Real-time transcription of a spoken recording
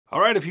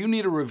Alright, if you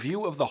need a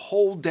review of the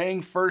whole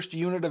dang first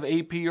unit of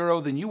AP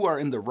Euro, then you are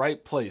in the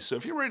right place. So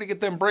if you're ready to get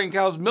them brain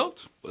cows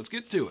milked, let's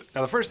get to it.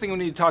 Now the first thing we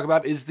need to talk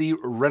about is the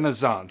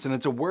Renaissance, and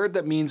it's a word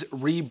that means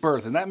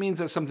rebirth, and that means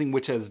that something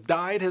which has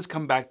died has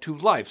come back to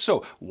life.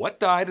 So what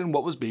died and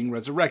what was being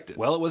resurrected?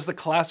 Well, it was the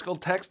classical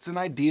texts and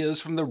ideas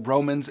from the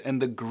Romans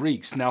and the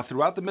Greeks. Now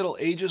throughout the Middle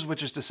Ages,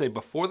 which is to say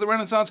before the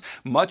Renaissance,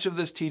 much of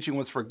this teaching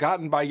was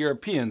forgotten by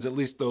Europeans, at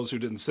least those who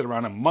didn't sit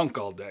around and monk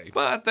all day.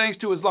 But thanks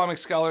to Islamic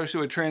scholars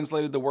who had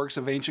translated the works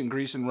of ancient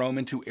Greece and Rome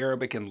into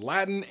Arabic and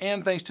Latin,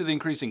 and thanks to the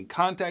increasing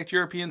contact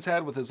Europeans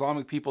had with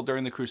Islamic people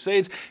during the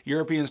Crusades,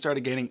 Europeans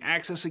started gaining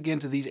access again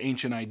to these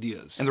ancient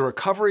ideas. And the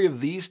recovery of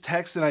these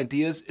texts and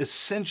ideas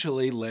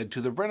essentially led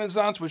to the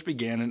Renaissance, which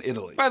began in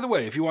Italy. By the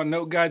way, if you want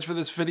note guides for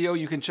this video,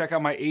 you can check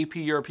out my AP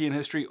European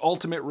History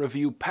Ultimate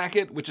Review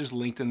packet, which is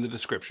linked in the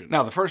description.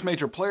 Now, the first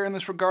major player in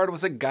this regard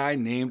was a guy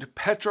named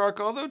Petrarch,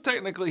 although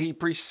technically he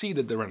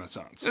preceded the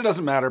Renaissance. It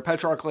doesn't matter,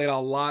 Petrarch laid a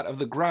lot of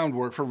the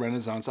groundwork for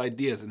Renaissance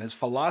ideas, and his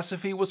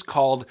philosophy was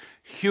called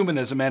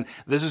humanism, and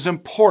this is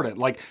important,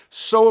 like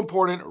so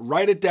important,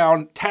 write it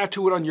down,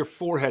 tattoo it on your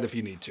forehead if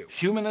you need to.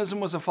 Humanism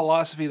was a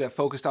philosophy that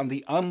focused on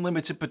the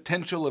unlimited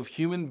potential of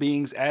human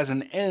beings as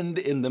an end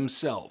in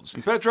themselves.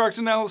 In Petrarch's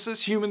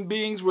analysis, human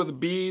beings were the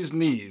bee's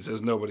knees,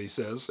 as nobody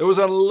says. There was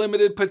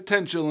unlimited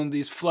potential in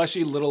these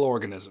fleshy little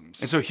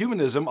organisms. And so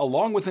humanism,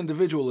 along with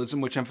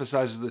individualism, which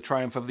emphasizes the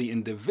triumph of the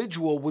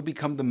individual, would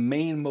become the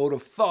main mode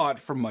of thought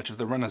for much of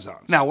the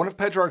Renaissance. Now, one of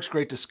Petrarch's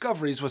great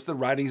discoveries was the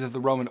writings of the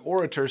Roman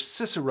orator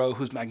Cicero,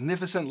 whose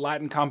magnificent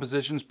Latin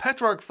compositions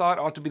Petrarch thought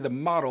ought to be the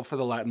model for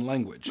the Latin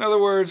language. In other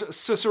words,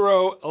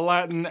 Cicero,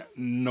 Latin,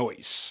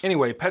 noise.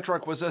 Anyway,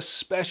 Petrarch was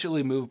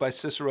especially moved by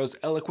Cicero's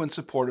eloquent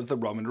support of the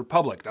Roman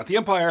Republic. Not the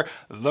Empire,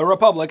 the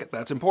Republic,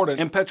 that's important.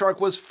 And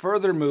Petrarch was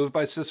further moved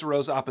by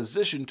Cicero's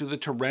opposition to the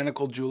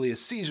tyrannical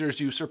Julius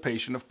Caesar's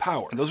usurpation of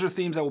power. And those are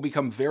themes that will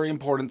become very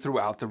important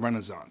throughout the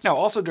Renaissance. Now,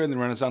 also during the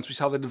Renaissance, we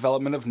saw the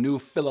development of new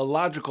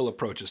philological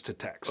approaches to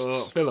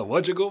texts.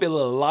 Philological?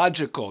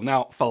 Philological.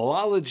 Now,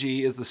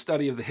 philology is the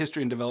study of the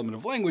history and development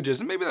of languages,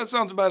 and maybe that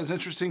sounds about as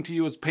interesting to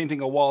you as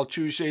painting a wall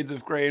 2 shades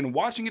of gray and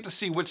watching it to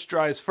see which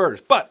dries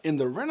first. But in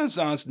the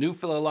Renaissance, new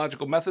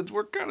philological methods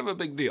were kind of a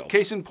big deal.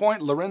 Case in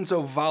point,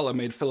 Lorenzo Valla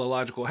made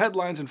philological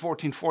headlines in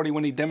 1440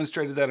 when he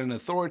demonstrated that an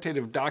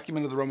authoritative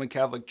document of the Roman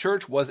Catholic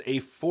Church was a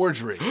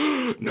forgery.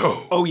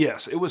 No. Oh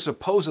yes, it was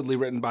supposedly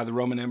written by the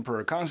Roman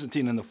Emperor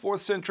Constantine in the 4th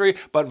century,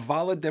 but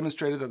Valla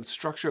demonstrated that the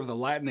structure of the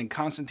Latin in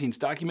Constantine's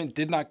document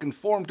did not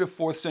conform to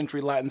 4th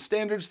century Latin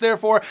standards,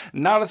 therefore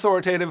not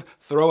authoritative,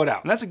 throw it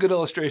out. And that's a good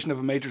illustration of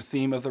a major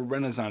theme of the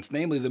Renaissance,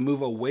 namely the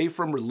move away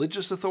from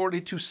religious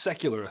authority to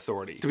secular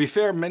authority. To be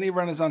fair, many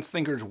Renaissance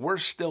thinkers were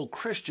still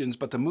Christians,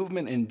 but the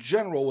movement in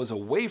general was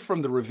away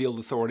from the revealed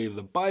authority of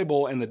the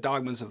Bible and the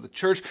dogmas of the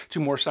church to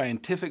more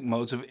scientific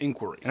modes of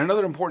inquiry. And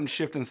another important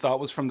shift in thought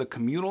was from the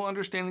communal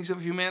understandings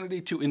of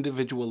humanity to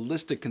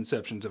individualistic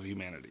conceptions of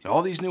humanity. And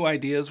all these new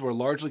ideas were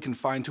largely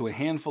confined to a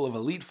handful of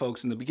elite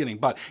folks in the beginning,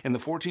 but in the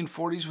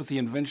 1440s, with the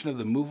invention of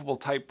the movable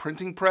type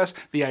printing press,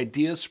 the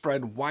ideas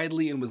spread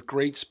widely and with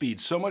great speed,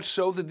 so much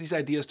so that these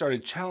ideas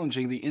started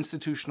challenging the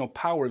institutional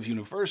power of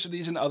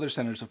universities and other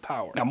centers of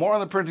power. Now, more on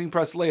the printing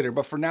press later,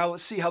 but for now,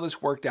 let's see how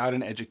this worked out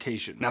in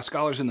education. Now,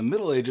 scholars in the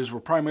Middle Ages were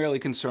primarily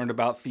concerned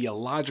about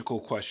theological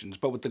questions,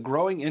 but with the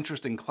growing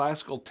interest in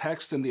classical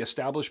texts and the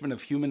establishment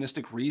of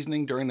humanistic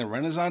reasoning during the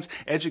Renaissance,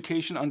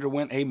 education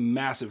underwent a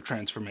massive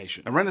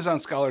transformation. Now,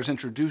 Renaissance scholars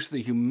introduced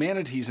the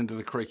humanities into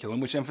the curriculum,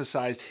 which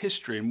emphasized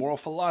history and moral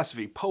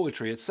philosophy,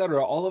 poetry,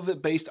 etc., all of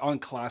it based on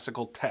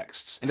classical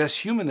texts. And as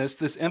humanists,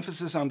 this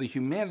emphasis on the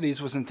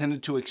humanities was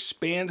intended to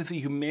expand the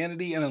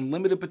humanity and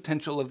unlimited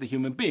potential of the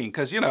human being,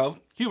 because, you know,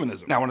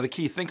 humanism. Now, one of the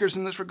key thinkers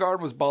in this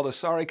regard was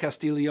Baldassare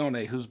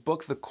Castiglione, whose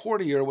book The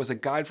Courtier was a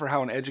guide for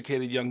how an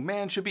educated young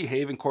man should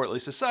behave in courtly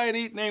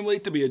society, namely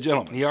to be a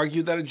gentleman. He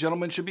argued that a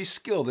gentleman should be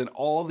skilled in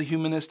all the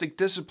humanistic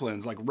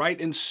disciplines, like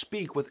write and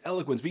speak with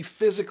eloquence, be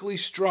physically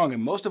strong,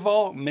 and most of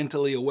all,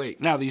 mentally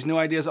awake. Now, these new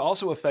ideas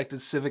also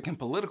affected civic and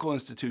political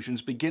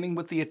institutions, beginning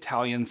with the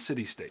Italian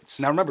city-states.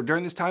 Now remember,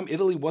 during this time,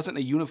 Italy wasn't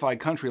a unified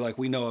country like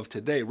we know of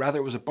today. Rather,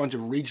 it was a bunch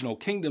of regional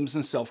kingdoms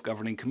and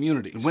self-governing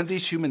communities. And when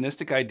these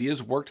humanistic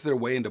ideas worked their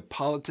way into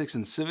politics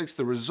and civics,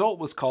 the result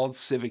was called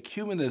civic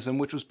humanism,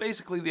 which was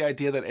basically the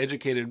idea that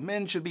educated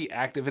men should be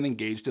active and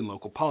engaged in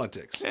local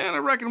politics. And I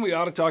reckon we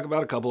ought to talk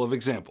about a couple of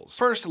examples.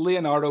 First,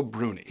 Leonardo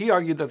Bruni. He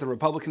argued that the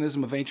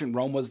republicanism of ancient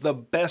Rome was the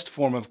best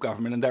form of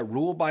government and that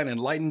rule by an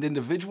enlightened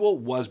individual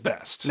was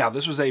best. Now,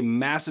 this was a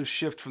massive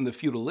shift from the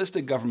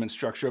feudalistic government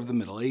structure of the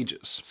Middle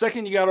Ages.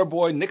 Second, you got our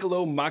boy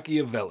Niccolo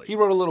Machiavelli. He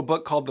wrote a little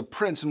book called The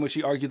Prince, in which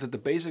he argued that the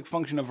basic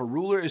function of a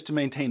ruler is to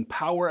maintain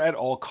power at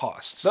all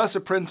costs. Thus,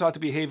 a prince ought to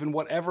behave in in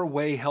whatever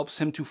way helps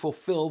him to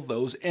fulfill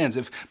those ends.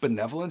 If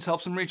benevolence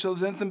helps him reach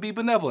those ends, then be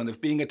benevolent.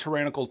 If being a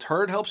tyrannical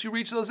turd helps you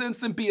reach those ends,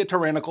 then be a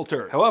tyrannical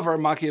turd. However,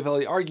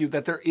 Machiavelli argued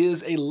that there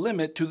is a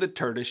limit to the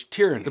turdish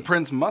tyranny. The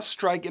prince must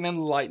strike an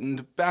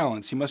enlightened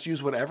balance. He must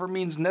use whatever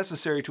means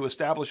necessary to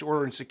establish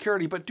order and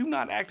security, but do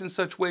not act in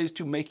such ways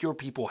to make your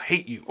people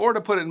hate you. Or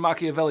to put it in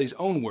Machiavelli's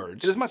own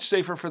words, it is much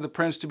safer for the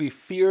prince to be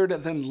feared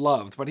than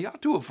loved, but he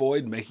ought to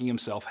avoid making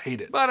himself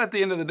hated. But at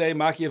the end of the day,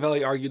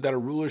 Machiavelli argued that a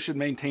ruler should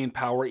maintain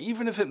power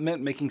even if it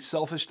meant making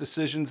selfish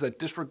decisions that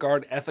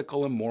disregard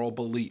ethical and moral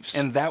beliefs.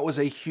 And that was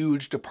a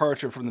huge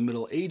departure from the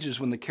Middle Ages,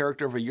 when the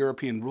character of a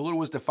European ruler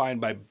was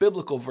defined by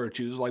biblical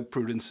virtues like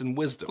prudence and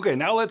wisdom. Okay,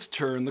 now let's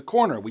turn the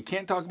corner. We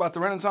can't talk about the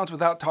Renaissance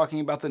without talking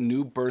about the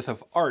new birth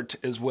of art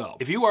as well.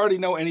 If you already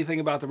know anything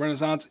about the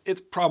Renaissance,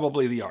 it's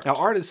probably the art. Now,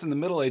 artists in the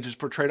Middle Ages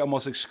portrayed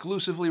almost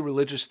exclusively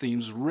religious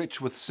themes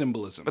rich with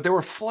symbolism, but they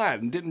were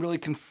flat and didn't really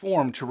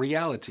conform to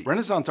reality.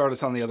 Renaissance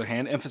artists, on the other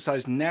hand,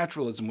 emphasized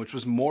naturalism, which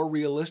was more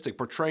realistic,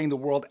 portraying the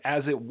world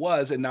as it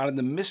was and not in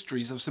the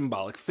mysteries of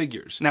symbolic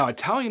figures. Now,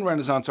 Italian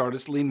Renaissance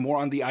artists leaned more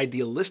on the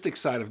idealistic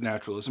side of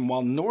naturalism,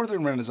 while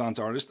Northern Renaissance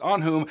artists,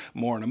 on whom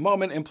more in a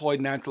moment,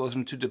 employed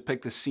naturalism to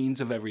depict the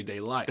scenes of everyday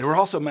life. They were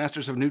also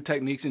masters of new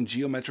techniques in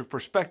geometric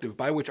perspective,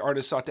 by which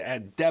artists sought to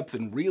add depth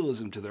and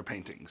realism to their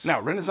paintings.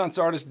 Now, Renaissance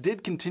artists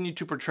did continue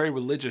to portray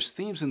religious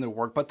themes in their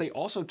work, but they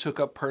also took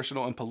up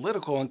personal and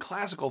political and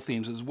classical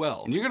themes as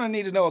well. And you're gonna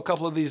need to know a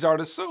couple of these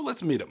artists, so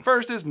let's meet them.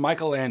 First is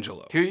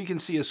Michelangelo. Here you can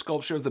see a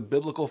sculpture of the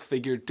biblical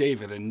figure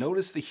David, and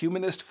notice the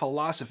humanist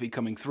philosophy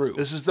coming through.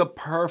 This is the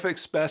perfect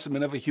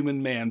specimen of a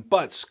human man,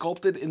 but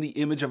sculpted in the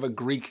image of a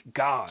Greek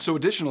god. So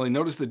additionally,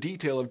 notice the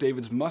detail of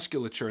David's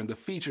musculature and the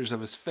features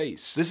of his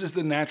face. This is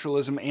the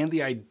naturalism and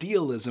the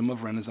idealism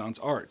of Renaissance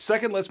art.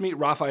 Second, let's meet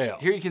Raphael.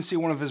 Here you can see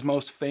one of his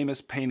most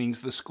famous paintings,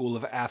 The School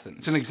of Athens.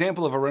 It's an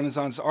example of a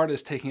Renaissance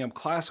artist taking up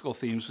classical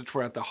themes which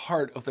were at the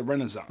heart of the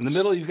Renaissance. In the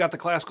middle, you've got the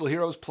classical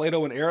heroes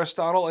Plato and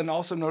Aristotle, and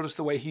also notice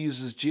the way he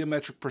uses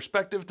geometric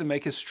perspective to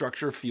make his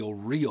structure feel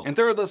real. And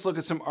third, let's look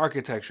at some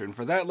architecture, and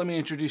for that, let me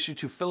introduce you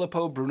to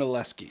Filippo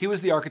Brunelleschi. He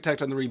was the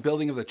architect on the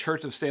rebuilding of the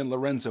Church of San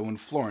Lorenzo in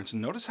Florence,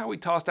 and notice how he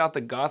tossed out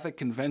the Gothic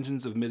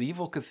conventions of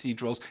medieval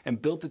cathedrals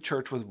and built the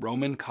church with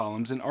Roman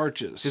columns and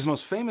arches. His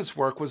most famous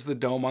work was the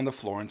dome on the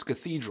Florence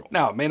Cathedral.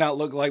 Now, it may not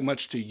look like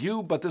much to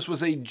you, but this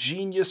was a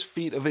genius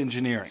feat of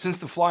engineering. Since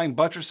the flying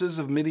buttresses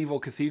of medieval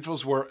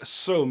cathedrals were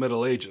so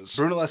Middle Ages,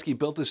 Brunelleschi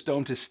built this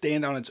dome to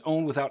stand on its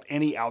own without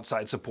any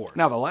outside support.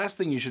 Now, the last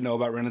thing you should know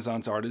about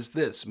Renaissance art is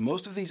this: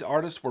 most of these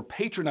artists were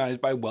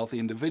patronized by wealthy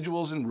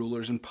individuals and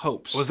rulers and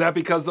popes. Was that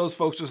because those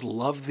folks just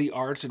loved the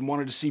arts and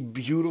wanted to see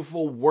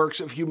beautiful works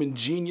of human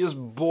genius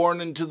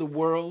born into the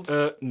world?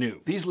 No.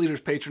 These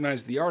leaders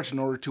patronized the arts in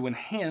order to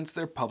enhance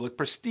their public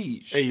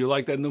prestige. Hey, you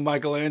like that new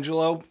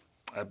Michelangelo?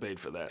 I paid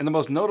for that. And the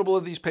most notable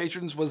of these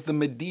patrons was the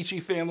Medici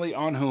family,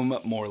 on whom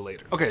more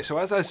later. Okay, so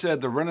as I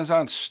said, the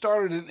Renaissance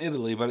started in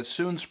Italy, but it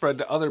soon spread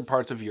to other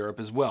parts of Europe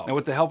as well. Now,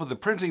 with the help of the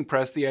printing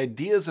press, the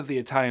ideas of the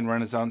Italian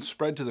Renaissance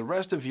spread to the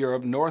rest of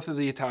Europe north of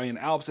the Italian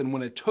Alps, and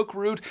when it took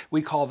root,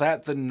 we call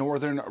that the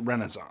Northern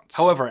Renaissance.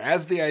 However,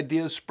 as the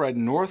ideas spread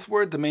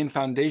northward, the main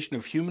foundation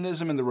of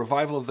humanism and the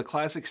revival of the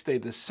classics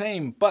stayed the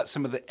same, but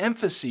some of the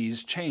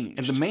emphases changed.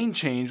 And the main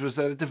change was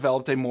that it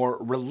developed a more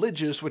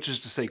religious, which is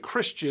to say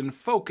Christian,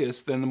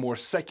 focus than the more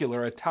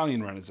secular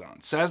Italian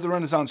Renaissance. So as the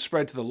Renaissance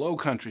spread to the Low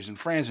Countries in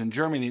France and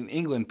Germany and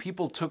England,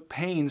 people took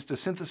pains to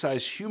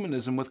synthesize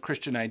humanism with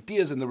Christian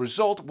ideas, and the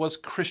result was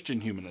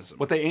Christian humanism.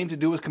 What they aimed to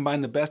do was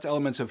combine the best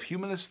elements of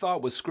humanist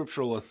thought with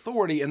scriptural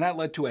authority, and that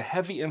led to a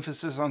heavy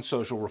emphasis on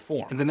social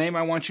reform. And the name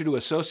I want you to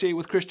associate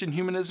with Christian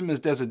humanism is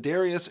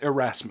Desiderius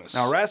Erasmus.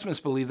 Now, Erasmus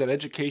believed that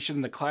education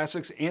in the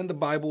classics and the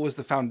Bible was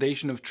the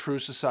foundation of true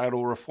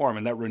societal reform,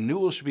 and that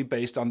renewal should be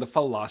based on the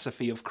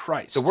philosophy of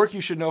Christ. The work you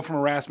should know from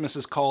Erasmus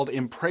is called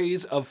In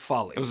Praise of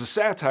Folly. It was a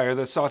satire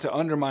that sought to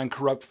undermine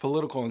corrupt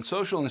political and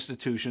social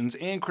institutions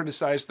and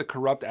criticize the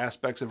corrupt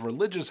aspects of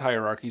religious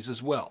hierarchies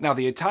as well. Now,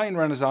 the Italian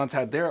Renaissance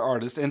had their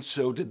artists, and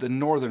so did the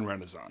Northern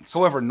Renaissance.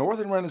 However,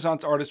 Northern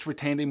Renaissance artists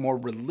retained a more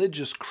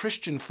religious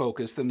Christian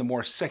focus than the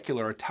more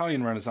secular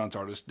Italian Renaissance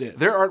artists did.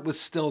 Their art was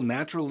still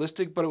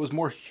naturalistic, but it was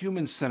more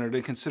human-centered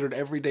and considered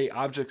everyday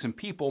objects and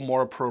people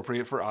more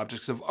appropriate for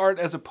objects of art,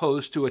 as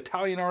opposed to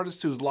Italian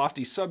artists whose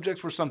lofty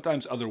subjects were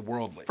sometimes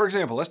otherworldly. For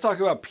example, let's talk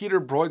about Peter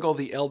Bruegel,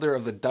 the elder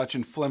of the Dutch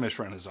and Flemish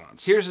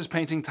Renaissance. Here's his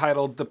painting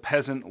titled The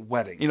Peasant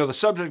Wedding. You know, the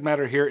subject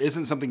matter here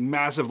isn't something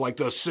massive like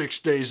the 6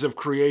 days of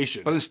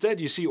creation, but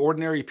instead you see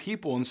ordinary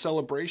people in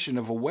celebration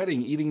of a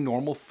wedding eating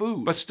normal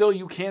food. But still,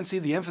 you can see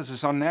the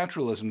emphasis on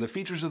naturalism. The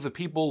features of the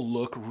people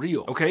look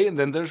real. Okay, and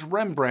then there's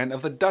Rembrandt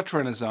of the Dutch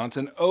Renaissance,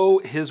 and oh,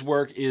 his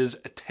work is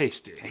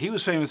tasty. He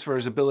was famous for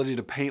his ability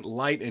to paint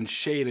light and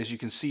shade, as you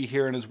can see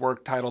here in his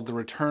work titled The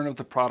Return of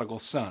the Prodigal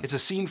Son. It's a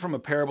scene from a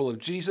parable of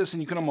Jesus,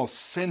 and you can almost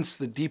sense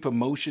the deep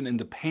emotion emotion in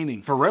the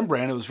painting. For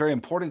Rembrandt, it was very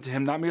important to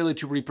him not merely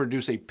to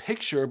reproduce a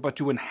picture, but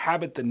to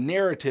inhabit the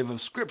narrative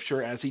of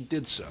scripture as he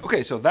did so.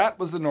 Okay, so that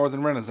was the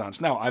Northern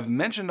Renaissance. Now, I've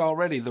mentioned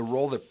already the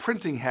role that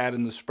printing had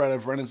in the spread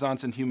of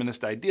Renaissance and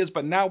humanist ideas,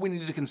 but now we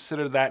need to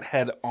consider that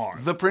head on.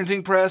 The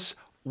printing press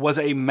was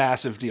a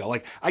massive deal.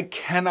 Like, I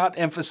cannot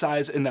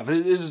emphasize enough.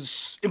 It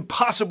is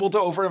impossible to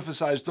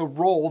overemphasize the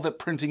role that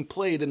printing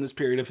played in this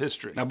period of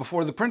history. Now,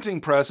 before the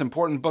printing press,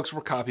 important books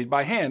were copied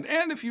by hand,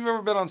 and if you've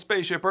ever been on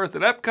Spaceship Earth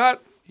at Epcot,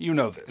 you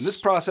know this. And this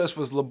process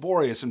was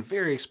laborious and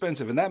very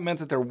expensive, and that meant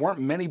that there weren't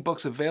many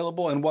books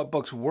available, and what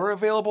books were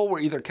available were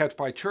either kept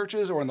by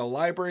churches or in the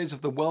libraries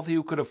of the wealthy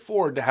who could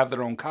afford to have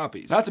their own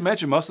copies. Not to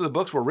mention, most of the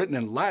books were written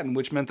in Latin,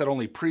 which meant that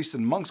only priests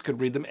and monks could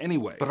read them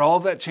anyway. But all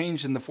of that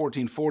changed in the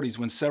 1440s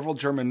when several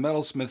German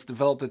metalsmiths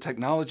developed the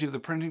technology of the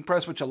printing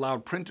press, which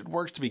allowed printed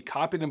works to be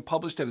copied and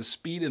published at a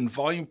speed and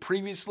volume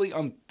previously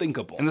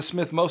unthinkable. And the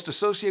smith most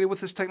associated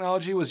with this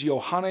technology was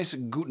Johannes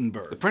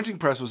Gutenberg. The printing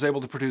press was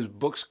able to produce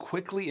books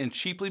quickly and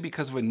cheaply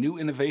because of a new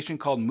innovation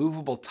called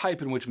movable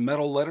type, in which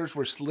metal letters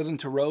were slid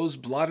into rows,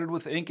 blotted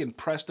with ink, and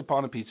pressed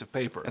upon a piece of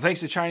paper. And thanks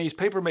to Chinese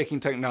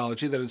paper-making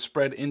technology that had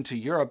spread into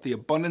Europe, the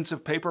abundance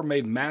of paper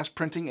made mass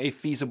printing a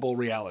feasible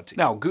reality.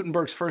 Now,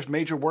 Gutenberg's first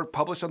major work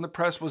published on the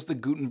press was the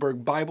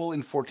Gutenberg Bible in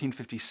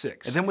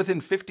 1456. And then within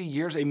 50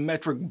 years, a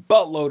metric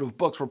buttload of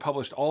books were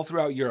published all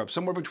throughout Europe,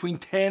 somewhere between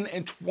 10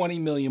 and 20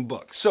 million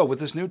books. So with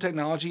this new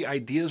technology,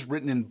 ideas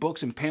written in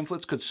books and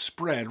pamphlets could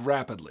spread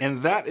rapidly.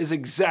 And that is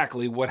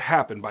exactly what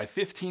happened. By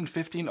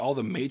 1515, all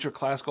the major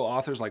classical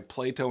authors like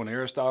Plato and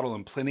Aristotle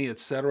and Pliny,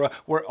 etc.,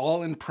 were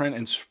all in print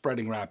and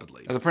spreading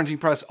rapidly. Now, the printing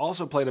press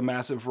also played a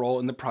massive role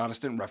in the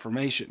Protestant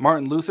Reformation.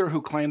 Martin Luther,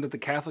 who claimed that the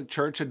Catholic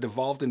Church had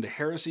devolved into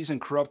heresies and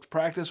corrupt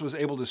practice, was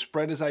able to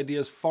spread his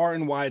ideas far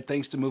and wide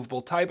thanks to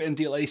movable type and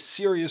deal a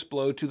serious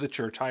blow to the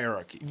church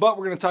hierarchy. But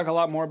we're going to talk a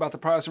lot more about the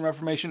Protestant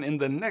Reformation in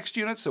the next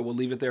unit, so we'll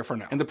leave it there for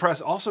now. And the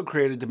press also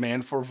created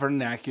demand for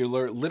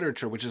vernacular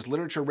literature, which is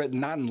literature written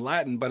not in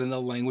Latin, but in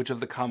the language of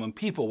the common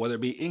people, whether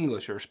it be English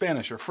or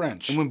Spanish or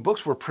French. And when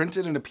books were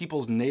printed in a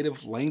people's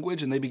native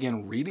language and they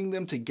began reading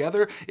them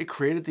together, it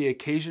created the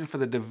occasion for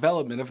the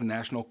development of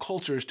national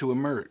cultures to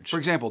emerge. For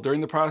example,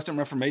 during the Protestant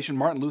Reformation,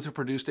 Martin Luther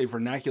produced a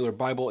vernacular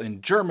Bible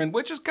in German,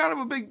 which is kind of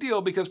a big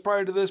deal because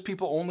prior to this,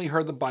 people only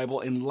heard the Bible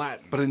in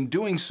Latin. But in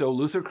doing so,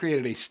 Luther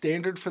created a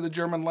standard for the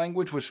German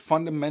language which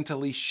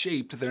fundamentally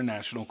shaped their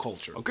national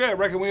culture. Okay, I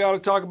reckon we ought to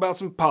talk about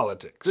some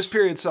politics. This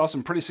period saw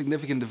some pretty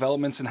significant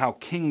developments in how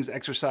kings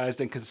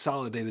exercised and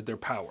consolidated their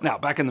power. Now,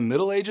 back in the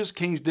Middle Ages,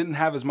 kings didn't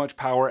have as much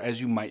power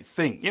as you might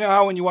think. You know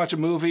how when you watch a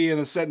movie and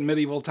it's set in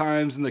medieval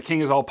times and the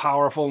king is all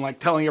powerful and like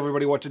telling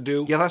everybody what to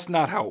do? Yeah, that's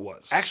not how it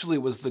was. Actually,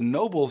 it was the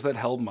nobles that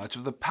held much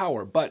of the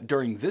power, but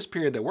during this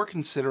period that we're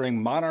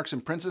considering, monarchs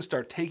and princes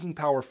start taking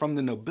power from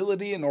the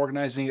nobility and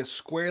organizing it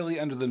squarely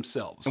under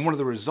themselves. And one of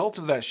the results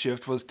of that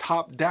shift was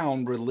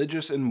top-down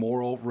religious and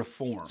moral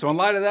reform. So in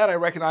light of that, I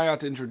reckon I ought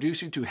to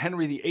introduce you to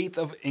Henry VIII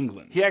of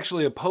England. He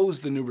actually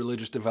opposed the new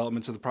religious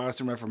developments of the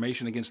Protestant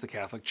Reformation against the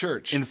Catholic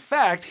Church. In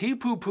fact, he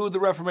poo-pooed the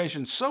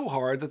Reformation so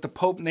hard that the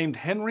Pope named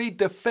Henry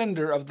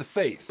Defender of the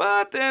Faith.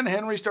 But then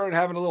Henry started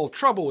having a little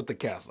trouble with the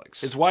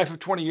Catholics. His wife of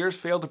 20 years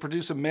failed to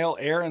produce a male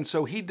heir, and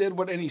so he did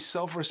what any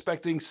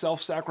self-respecting,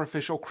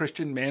 self-sacrificial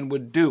Christian man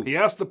would do. He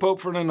asked the Pope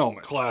for an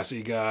annulment.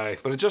 Classy guy.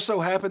 But it just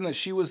so happened that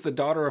she was the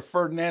daughter of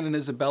Ferdinand and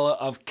Isabella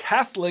of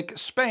Catholic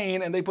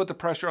Spain, and they put the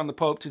pressure on the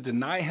Pope to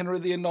deny Henry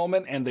the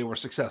annulment, and they were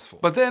successful.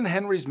 But then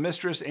Henry's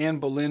mistress, Anne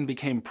Boleyn,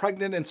 became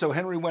pregnant, and so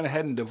Henry went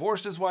ahead and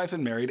divorced his wife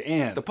and married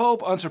Anne. The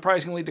Pope,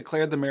 unsurprisingly,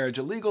 declared the marriage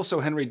illegal, so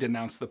Henry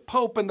denounced the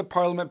Pope, and the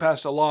Parliament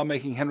passed a law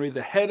making Henry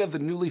the head of the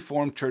newly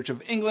formed Church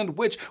of England,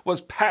 which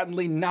was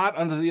patently not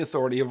under the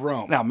authority of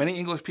Rome. Now, many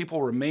English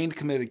people remained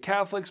committed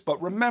Catholics,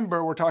 but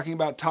remember, we're talking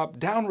about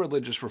top-down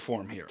religious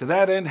reform here. To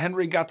that end,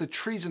 Henry got the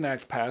Treason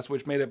Act passed,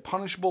 which made it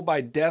punishable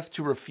by death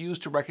to refuse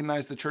to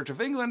recognize the Church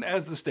of England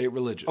as the state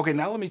religion. Okay,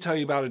 now let me tell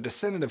you about a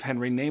descendant of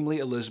Henry, namely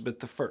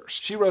Elizabeth I.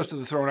 She rose to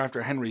the throne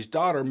after Henry's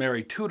daughter,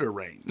 Mary Tudor,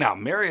 reigned. Now,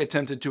 Mary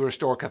attempted to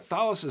restore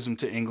Catholicism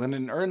to England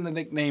and earned the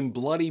nickname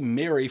Bloody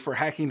Mary for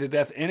hacking to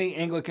death any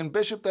Anglican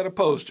bishop that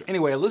opposed her.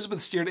 Anyway,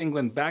 Elizabeth steered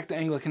England back to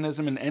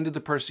Anglicanism and ended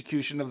the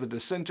persecution of the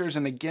dissenters,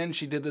 and again,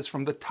 she did this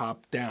from the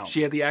top down.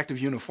 She had the Act of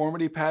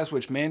Uniformity passed,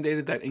 which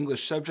mandated that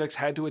English subjects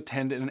had to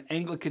attend an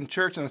Anglican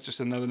church, and that's just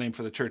another name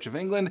for the Church of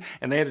England,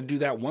 and they had to do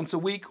that once a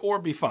week or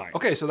be fined.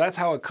 Okay, so that's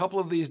how a couple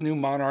of these new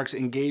monarchs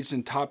engaged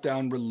in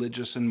top-down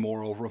religious and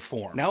moral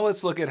reform. Now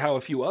let's look at how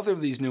a few other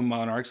of these new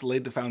monarchs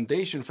laid the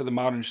foundation for the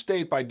modern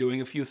state by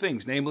doing a few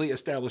things, namely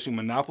establishing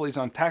monopolies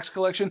on tax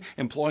collection,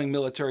 employing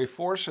military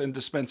force, and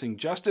dispensing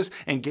justice,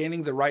 and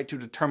gaining the right to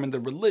determine the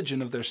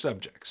religion of their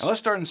subjects. Now let's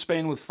start in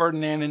Spain with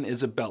Ferdinand and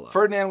Isabella.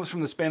 Ferdinand was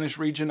from the Spanish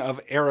region of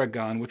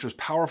Aragon, which was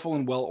powerful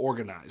and well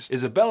organized.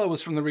 Isabella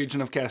was from the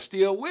region of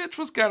Castile, which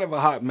was kind of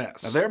a hot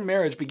mess. Now their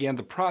marriage began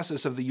the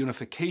process of the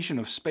unification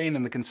of Spain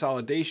and the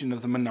consolidation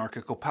of the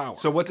monarchical power.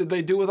 So what did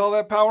they do with all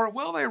that power?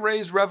 Well, they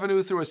raised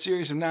revenue through a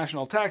series of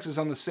national taxes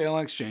on the sale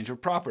and exchange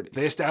of property.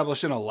 They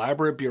established an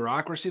elaborate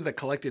bureaucracy that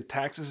collected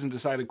taxes and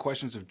decided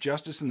questions of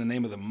justice in the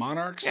name of the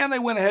monarchs, and they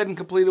went ahead and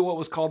completed what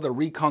was called the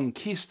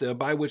Reconquista,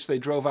 by which they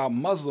drove out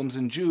Muslims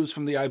and Jews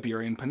from the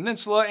Iberian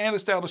Peninsula and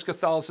established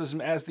Catholicism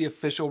as the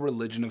official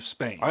religion of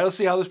Spain. Alright, let's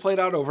see how this played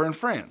out over in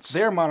France.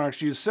 Their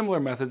monarchs used similar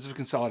methods of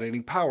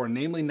consolidating power,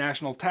 namely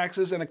national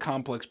taxes and a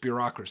complex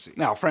bureaucracy.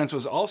 Now, France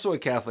was also a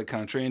Catholic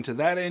country, and to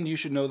that end you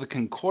should know the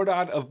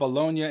Concordat of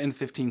Bologna in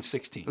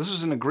 1516. This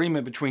was an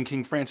agreement between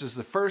King Francis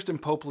I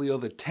and Pope Leo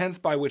X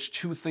by which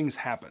two things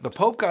happened. The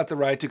Pope got the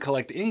right to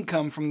collect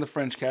income from the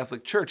French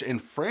Catholic Church,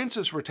 and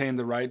Francis retained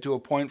the right to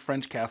appoint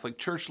French Catholic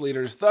Church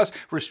leaders, thus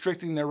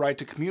restricting their right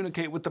to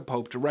communicate with the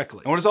Pope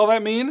directly. And what does all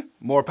that mean?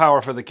 More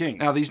power for the king.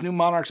 Now, these new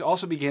monarchs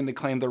also began to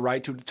claim the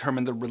right to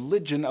determine the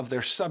religion of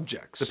their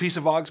subjects. The Peace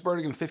of Augsburg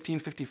in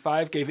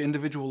 1555 gave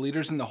individual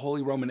leaders in the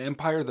Holy Roman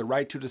Empire the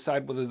right to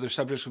decide whether their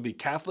subjects would be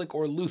Catholic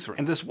or Lutheran.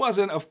 And this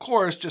wasn't, of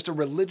course, just a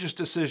religious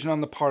decision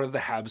on the part of the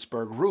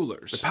Habsburg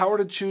rulers. The power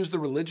to choose the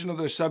religion of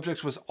their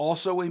subjects was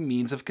also a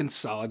means of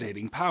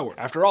consolidating power.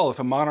 After all, if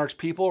a monarch's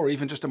people, or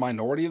even just a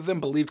minority of them,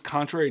 believed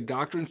contrary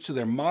doctrines to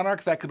their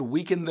monarch, that could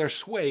weaken their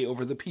sway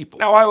over the people.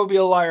 Now, I would be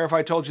a liar if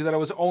I told you that it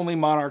was only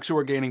monarchs who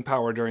were gaining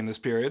power during this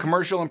period.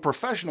 Commercial and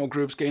professional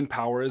groups gained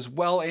power as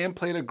well and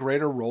played a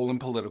greater role in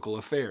political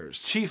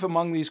affairs. Chief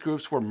among these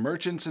groups were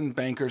merchants and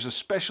bankers,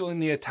 especially in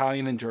the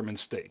Italian and German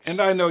states. And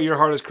I know your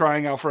heart is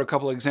crying out for a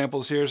couple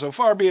examples here, so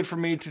far be it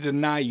from me to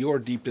deny your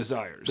deep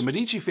desires. The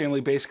Medici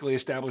family basically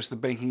established the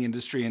banking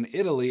industry in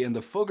Italy, and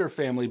the Fugger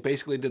family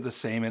basically did the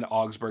same in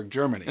Augsburg,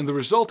 Germany. And the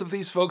result of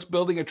these folks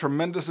building a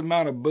tremendous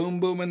amount of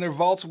boom in their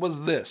vaults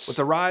was this. With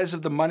the rise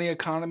of the money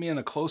economy and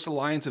a close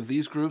alliance of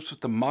these groups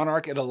with the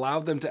monarch, it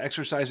allowed them to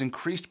exercise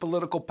increased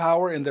political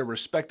power in their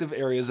respective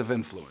areas of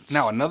influence.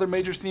 Now, another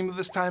major theme of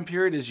this time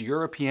period is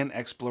European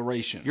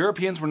exploration.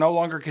 Europeans were no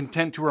longer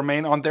content to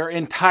remain on their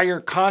entire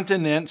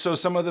continent, so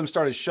some of them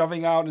started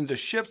shoving out into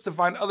ships to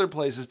find other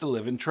places to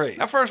live and trade.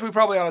 Now, first, we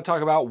probably ought to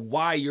talk about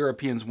why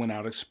Europeans went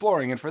out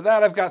exploring, and for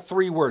that, I've got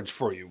three words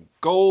for you: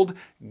 gold,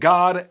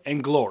 God,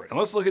 and glory. And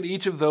let's look at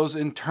each of those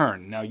in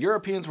turn. Now,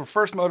 Europeans were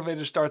first motivated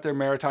to start their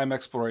maritime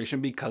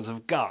exploration because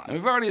of God. And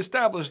we've already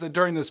established that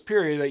during this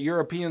period that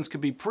Europeans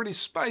could be pretty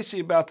spicy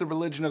about the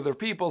religion of their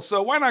people,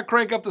 so why not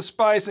crank up the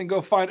spice and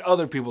go find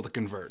other people to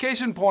convert?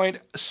 Case in point,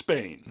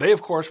 Spain. They,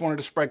 of course, wanted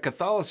to spread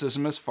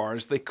Catholicism as far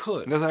as they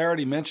could. And as I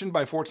already mentioned,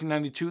 by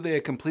 1492 they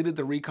had completed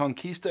the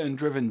Reconquista and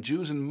driven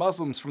Jews and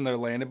Muslims from their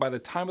land, and by the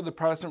time of the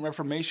Protestant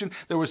Reformation,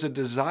 there was a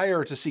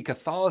desire to see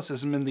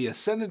Catholicism in the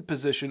ascendant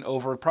position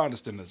over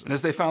Protestantism. And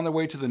as they found their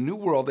way to the New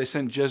World, they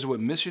sent Jesuit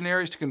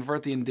missionaries to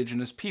convert the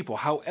indigenous people.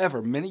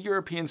 However, many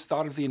Europeans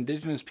thought of the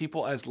indigenous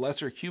people as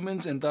lesser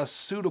humans and thus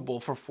suitable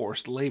for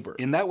forced labor.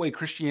 In that way,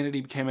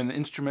 Christianity became an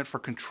instrument for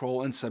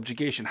control and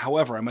subjugation.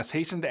 However, I must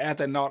hasten to add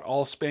that not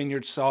all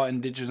Spaniards saw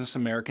indigenous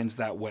Americans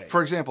that way.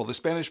 For example, the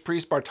Spanish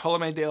priest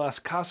Bartolomé de las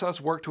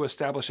Casas worked to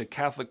establish a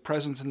Catholic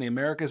presence in the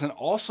Americas and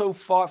also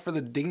fought for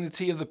the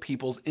dignity of the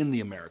peoples in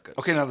the Americas.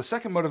 Okay, now the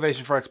second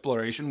motivation for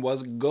exploration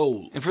was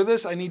gold. And for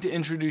this, I need to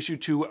introduce you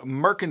to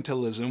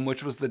mercantilism,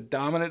 which was the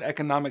dominant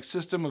economic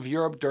system of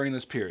Europe during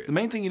this period. The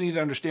main thing you need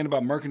to understand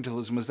about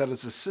mercantilism is that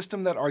it's a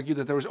system that argued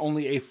that there was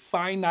only a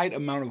finite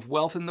amount of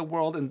wealth in the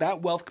world, and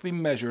that wealth could be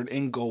measured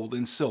in gold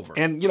and silver.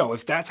 And, you know,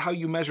 if that's how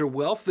you measure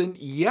wealth, then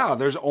yeah,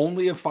 there's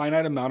only a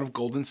finite amount of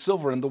gold and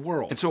silver in the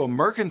world. And so a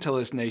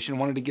mercantilist nation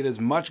wanted to get as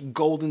much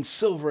gold and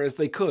silver as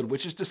they could,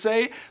 which is to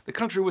say, the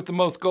country with the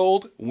most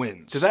gold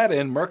wins. To that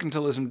end,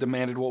 mercantilism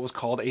demanded what was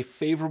called a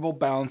favorable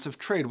balance of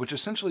trade, which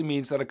essentially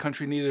means that a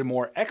country needed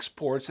more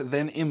exports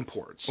than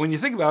imports. When you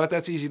think about it,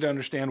 that's easy to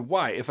understand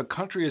why. If a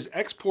country is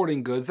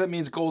exporting goods, that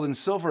means gold and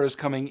silver is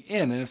coming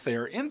in, and if they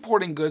are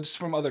importing goods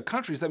from other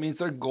countries, that means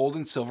their gold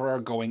and silver are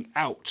going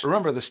out.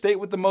 Remember, the state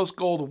with the most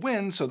gold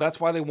wins, so that's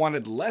why they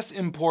wanted less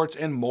imports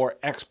and more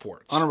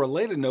exports. On a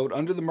related note,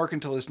 under the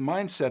mercantilist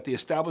mindset, the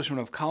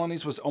establishment of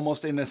colonies was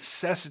almost a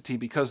necessity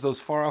because those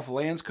far-off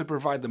lands could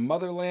provide the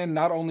motherland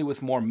not only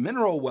with more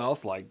mineral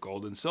wealth, like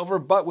gold and silver,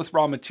 but with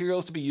raw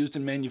materials to be used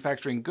in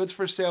manufacturing goods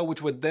for sale,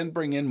 which would then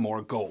bring in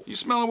more gold. You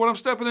smelling what I'm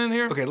stepping in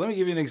here? Okay, let me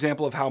give you an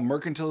example of how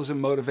mercantilism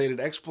motivated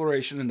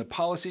exploration in the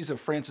policies of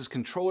France's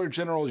Controller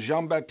General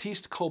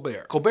Jean-Baptiste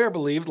Colbert. Colbert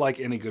believed, like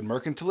any good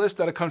mercantilist,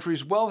 that a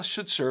country's wealth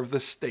should serve the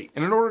state.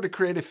 And in order to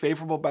create a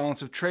favorable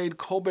balance of trade,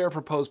 Colbert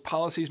proposed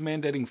policies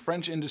mandating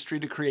French industry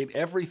to create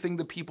everything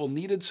the people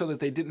needed so that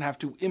they didn't have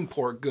to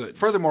import goods.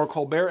 Furthermore,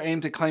 Colbert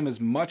aimed to claim as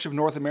much of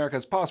North America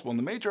as possible, and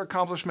the major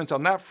accomplishments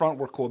on that front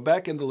were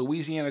Quebec and the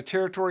Louisiana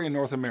Territory in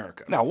North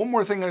America. Now, one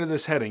more thing under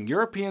this heading.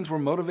 Europeans were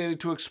motivated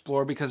to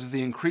explore because of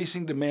the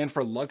increasing demand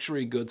for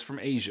luxury goods from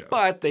Asia.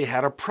 But they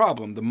had a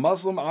problem. The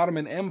Muslim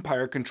Ottoman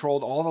Empire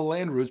controlled all the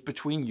land routes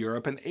between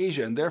Europe and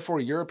Asia, and therefore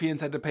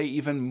Europeans had to pay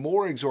even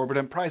more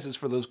exorbitant prices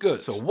for those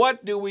goods. So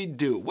what do?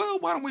 Well,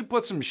 why don't we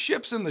put some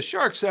ships in the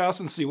shark's house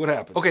and see what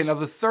happens? Okay, now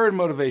the third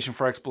motivation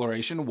for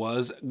exploration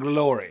was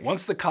glory.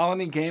 Once the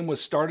colony game was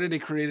started, it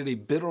created a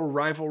bitter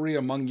rivalry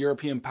among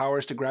European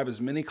powers to grab as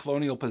many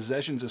colonial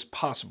possessions as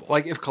possible.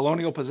 Like, if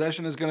colonial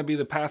possession is going to be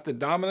the path to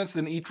dominance,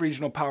 then each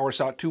regional power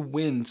sought to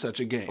win such such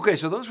a game. Okay,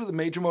 so those were the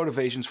major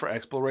motivations for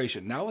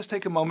exploration. Now let's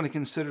take a moment to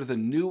consider the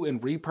new and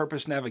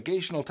repurposed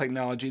navigational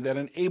technology that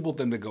enabled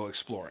them to go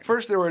exploring.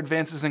 First, there were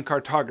advances in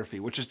cartography,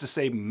 which is to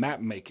say map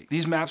making.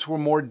 These maps were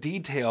more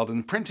detailed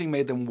and printing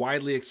made them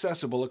widely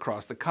accessible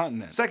across the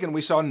continent. Second,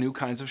 we saw new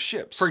kinds of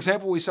ships. For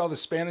example, we saw the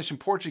Spanish and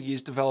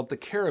Portuguese develop the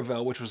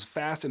caravel, which was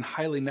fast and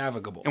highly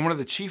navigable. And one of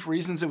the chief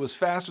reasons it was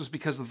fast was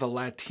because of the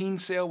lateen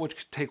sail, which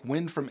could take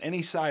wind from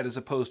any side, as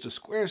opposed to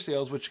square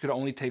sails, which could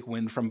only take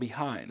wind from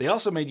behind. They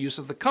also made use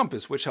of the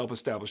compass, which helped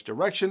establish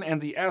direction, and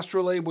the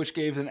astrolabe, which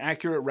gave an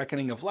accurate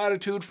reckoning of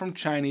latitude from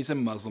Chinese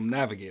and Muslim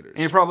navigators.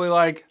 And you're probably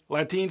like,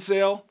 lateen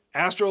sail?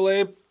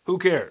 Astrolabe? Who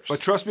cares?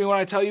 But trust me when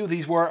I tell you,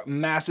 these were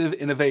massive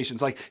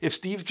innovations. Like, if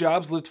Steve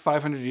Jobs lived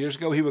 500 years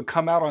ago, he would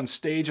come out on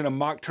stage in a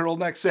mock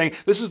turtleneck saying,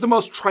 "This is the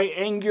most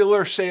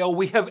triangular sail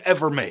we have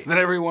ever made." Then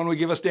everyone would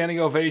give a standing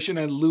ovation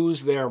and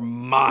lose their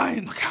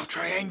minds. Look how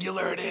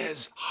triangular it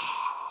is.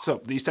 So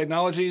these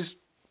technologies,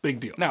 big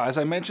deal. Now, as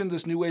I mentioned,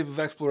 this new wave of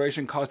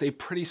exploration caused a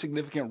pretty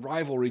significant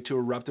rivalry to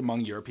erupt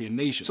among European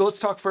nations. So let's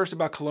talk first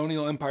about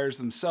colonial empires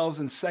themselves,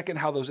 and second,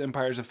 how those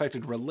empires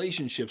affected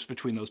relationships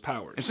between those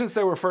powers. And since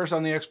they were first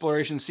on the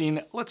exploration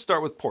scene, let's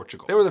start with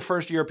Portugal. They were the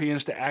first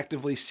Europeans to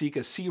actively seek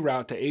a sea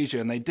route to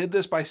Asia, and they did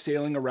this by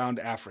sailing around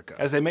Africa.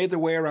 As they made their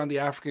way around the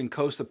African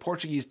coast, the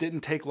Portuguese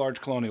didn't take large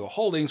colonial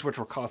holdings, which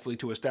were costly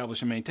to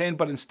establish and maintain,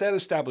 but instead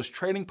established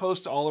trading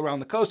posts all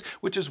around the coast,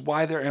 which is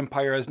why their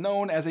empire is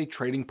known as a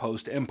trading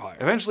post empire.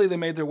 Eventually, they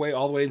made their way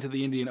all the way into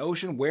the Indian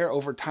Ocean, where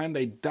over time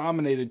they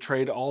dominated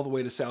trade all the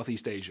way to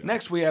Southeast Asia.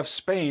 Next, we have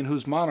Spain,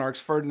 whose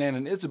monarchs Ferdinand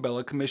and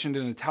Isabella commissioned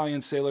an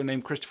Italian sailor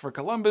named Christopher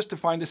Columbus to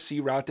find a sea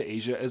route to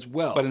Asia as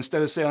well. But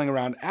instead of sailing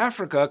around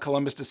Africa,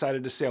 Columbus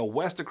decided to sail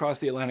west across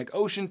the Atlantic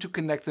Ocean to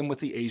connect them with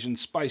the Asian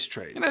spice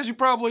trade. And as you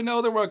probably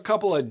know, there were a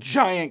couple of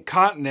giant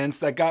continents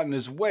that got in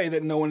his way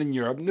that no one in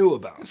Europe knew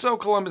about. And so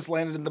Columbus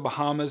landed in the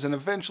Bahamas and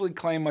eventually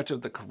claimed much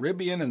of the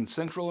Caribbean and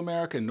Central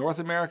America and North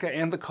America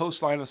and the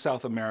coastline of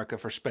South America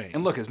for Spain.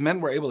 And look, his men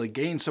were able to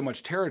gain so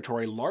much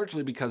territory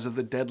largely because of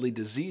the deadly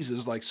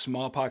diseases like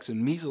smallpox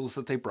and measles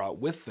that they brought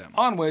with them,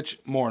 on which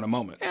more in a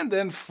moment. And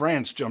then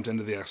France jumped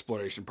into the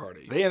exploration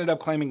party. They ended up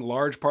claiming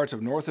large parts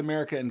of North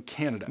America and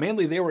Canada.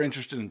 Mainly they were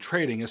interested in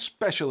trading,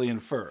 especially in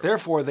fur.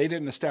 Therefore, they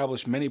didn't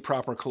establish many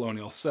proper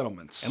colonial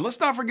settlements. And let's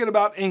not forget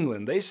about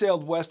England. They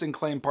sailed west and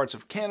claimed parts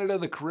of Canada,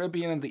 the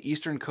Caribbean, and the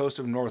eastern coast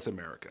of North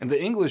America. And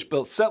the English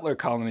built settler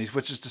colonies,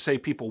 which is to say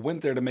people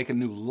went there to make a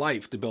new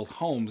life, to build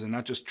homes and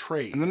not just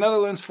trade. And the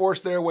Netherlands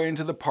forced their way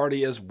into the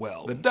party as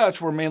well. The Dutch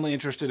were mainly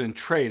interested in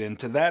trade, and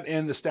to that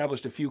end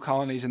established a few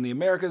colonies in the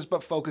Americas,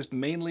 but focused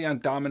mainly on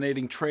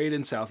dominating trade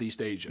in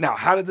Southeast Asia. Now,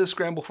 how did this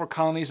scramble for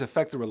colonies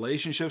affect the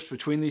relationships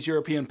between these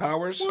European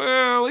powers?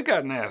 Well, it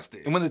got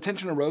nasty. And when the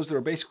tension arose, there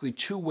were basically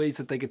two ways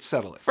that they could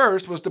settle it.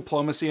 First was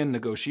diplomacy and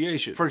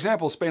negotiation. For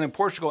example, Spain and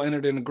Portugal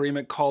entered an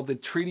agreement called the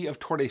Treaty of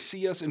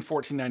Tordesillas in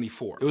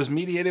 1494. It was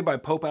mediated by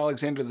Pope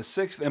Alexander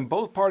VI, and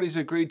both parties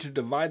agreed to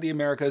divide the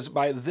Americas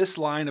by this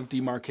line of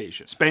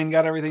demarcation. Spain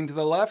got everything to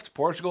the left,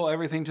 Portugal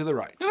everything to the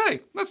right.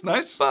 Hey, that's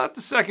nice. But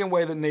the second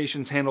way that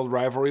nations handled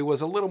rivalry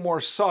was a little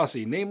more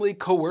saucy, namely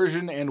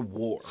coercion and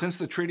war. Since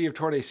the Treaty of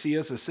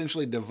Tordesillas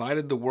essentially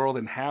divided the world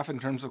in half in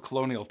terms of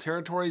colonial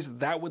territories,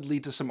 that would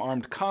lead to some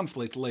armed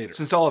conflict later.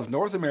 Since all of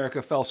North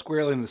America fell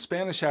squarely in the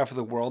Spanish half of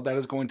the world, that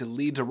is going to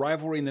lead to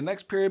rivalry in the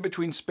next period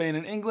between Spain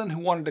and England, who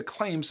wanted to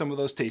claim some of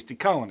those tasty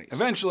colonies.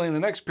 Eventually, in the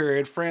next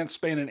period, France,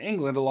 Spain, and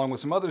England, along with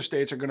some other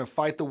states, are going to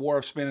fight the War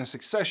of Spanish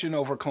Succession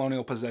over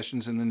colonial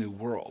possessions in the New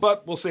World.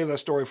 But we'll save that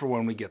story for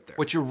when we get there.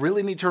 What you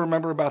really need to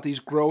remember about these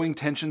growing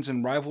tensions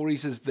and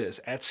rivalries is this: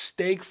 at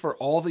stake for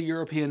all the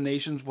European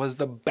nations was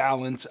the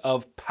balance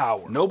of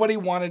power. Nobody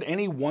wanted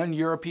any one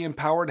European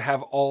power to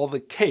have all the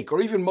cake,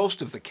 or even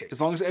most of the cake.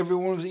 As long as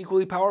everyone was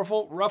equally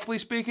powerful, roughly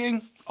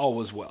speaking, all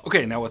was well.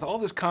 Okay, now with all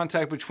this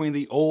contact between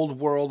the old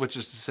world, which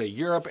is to say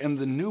Europe, and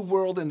the new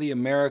world in the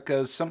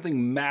Americas,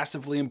 something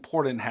massively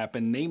important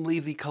happened, namely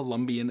the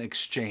Columbian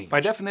Exchange. By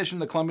definition,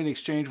 the Columbian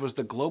Exchange was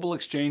the global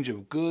exchange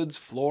of goods,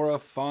 flora,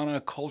 fauna,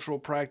 cultural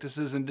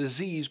practices, and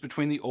disease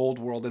between the old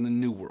world and the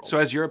new world. So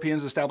as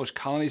Europeans established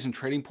colonies and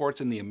trading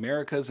ports in the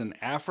Americas and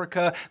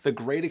Africa, the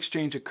Great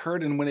Exchange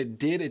occurred, and when it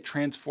did, it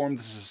transformed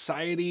the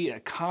society,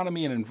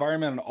 economy, and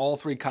environment on all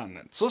three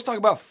continents. So let's talk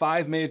about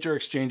 5 major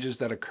exchanges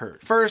that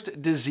occurred.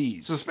 First,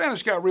 disease. So the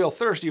Spanish got real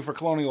thirsty for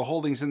colonial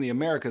holdings in the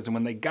Americas, and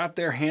when they got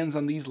their hands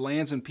on these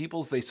lands and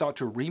peoples, they sought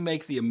to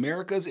remake the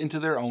Americas into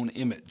their own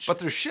image. But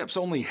their ships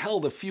only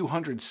held a few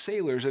hundred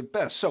sailors at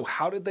best, so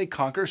how did they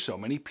conquer so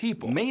many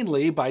people?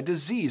 Mainly by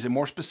disease, and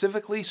more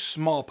specifically,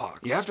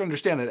 smallpox. You have to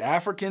understand that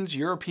Africans,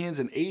 Europeans,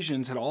 and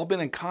Asians had all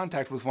been in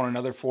contact with one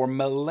another for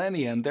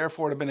millennia, and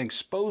therefore had been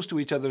exposed to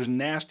each other's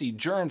nasty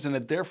germs, and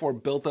had therefore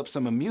built up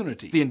some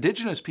immunity. The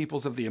indigenous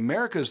peoples of the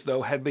Americas,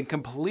 though, had been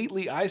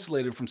completely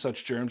isolated from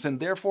such germs, and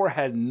therefore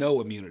had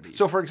no immunity.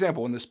 So for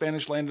example, when the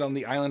Spanish landed on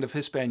the island of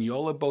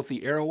Hispaniola, both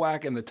the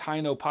Arawak and the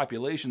Taino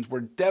populations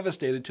were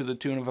devastated to the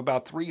tune of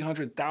about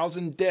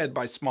 300,000 dead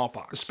by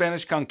smallpox. The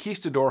Spanish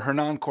conquistador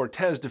Hernán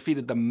Cortés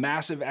defeated the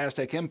massive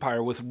Aztec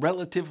Empire with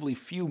relatively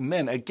few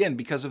men, again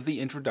because of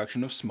the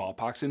introduction of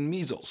smallpox and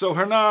measles. So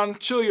Hernan,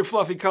 chill your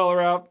fluffy collar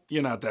out,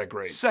 you're not that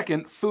great.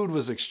 Second, food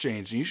was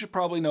exchanged, and you should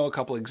probably know a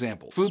couple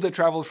examples. Food that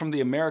traveled from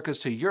the Americas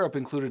to Europe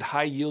included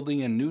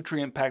high-yielding and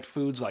nutrient-packed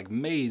foods like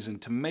maize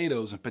and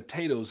tomatoes and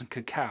potatoes and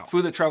cacao.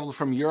 Food that traveled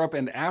from Europe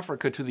and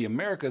Africa to the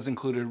Americas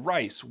included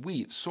rice,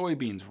 wheat,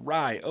 soybeans,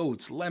 rye,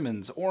 oats,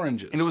 lemons,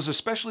 oranges. And it was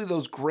especially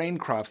those grain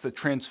crops that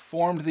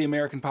transformed the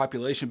American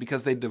population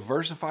because they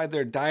diversified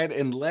their diet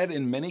and led,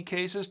 in many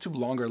cases, to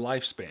longer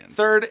lifespans.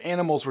 Third,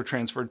 animals were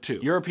transferred too.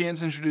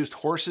 Europeans introduced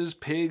horses,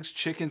 pigs,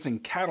 chickens,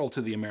 and cattle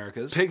to the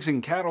Americas. Pigs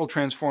and cattle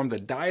transformed the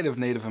diet of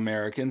Native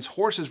Americans,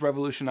 horses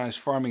revolutionized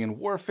farming and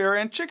warfare,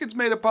 and chickens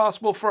made it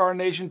possible for our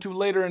nation to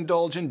later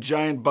indulge in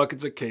giant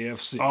buckets of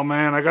KFC. Oh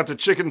man, I got the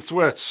chicken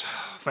thwits.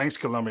 Thanks,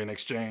 Columbian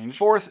Exchange.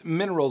 Fourth,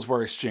 minerals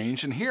were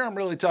exchanged, and here I'm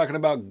really talking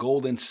about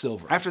gold and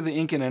silver. After the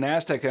Incan and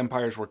Aztec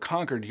empires were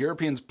conquered,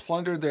 Europeans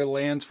plundered their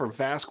lands for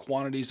vast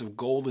quantities of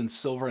gold and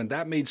silver, and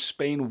that made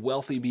Spain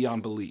wealthy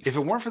beyond belief. If it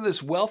weren't for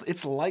this wealth,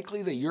 it's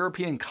likely that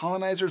European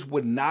colonizers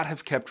would not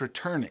have kept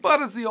returning.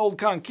 But as the old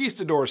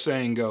conquistador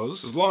saying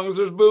goes, as long as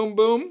there's boom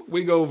boom,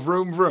 we go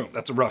vroom vroom.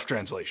 That's a rough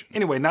translation.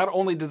 Anyway, not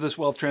only did this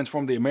wealth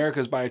transform the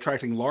Americas by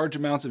attracting large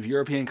amounts of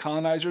European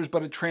colonizers,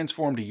 but it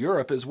transformed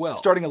Europe as well.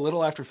 Starting a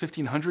little after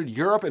 1500,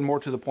 Europe, and more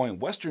to the point,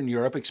 Western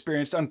Europe,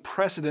 experienced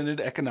unprecedented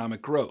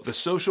economic growth. The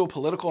social,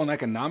 political, and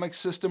economic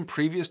system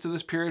previous to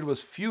this period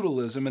was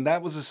feudalism, and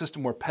that was a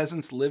system where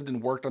peasants lived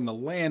and worked on the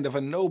land of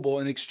a noble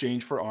in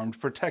exchange for armed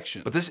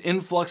protection. But this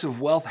influx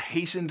of wealth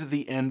hastened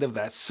the end of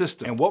that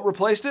system. And what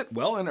replaced it?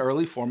 Well, an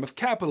early form of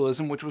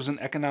capitalism, which was an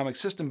economic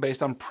system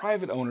based on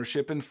private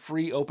ownership and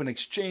free open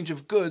exchange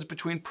of goods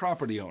between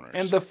property owners.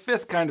 And the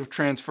fifth kind of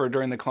transfer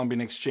during the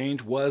Columbian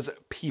Exchange was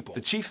people.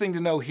 The chief thing to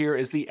know here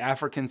is the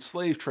African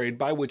slave trade,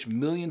 by which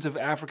millions of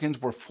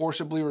Africans were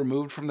forcibly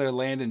removed from their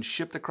land and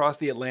shipped across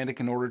the Atlantic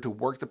in order to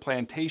work the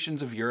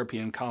plantations of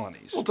European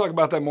colonies. We'll talk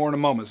about that more in a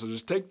moment, so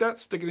just take that,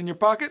 stick it in your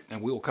pocket,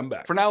 and we will come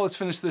back. For now, let's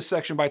finish this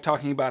section by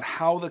talking about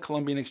how the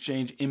Columbian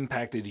Exchange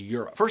impacted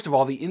Europe. First of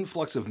all, the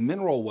influx of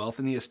mineral wealth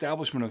and the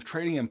establishment of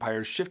trading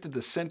empires shifted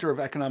the center of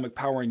economic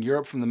power in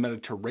Europe from the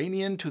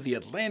Mediterranean to the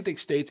Atlantic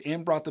states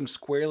and brought them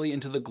squarely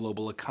into the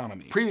global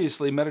economy.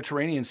 Previously,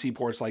 Mediterranean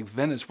seaports like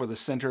Venice were the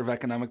center of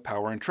economic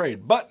power and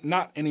trade, but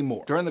not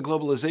anymore. During the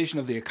globalization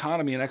of the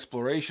economy and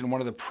exploration,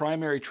 one of the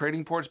primary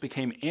trading ports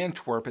became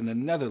Antwerp in the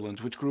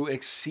Netherlands, which grew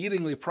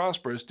exceedingly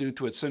prosperous due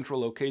to its central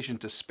location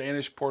to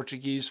Spanish,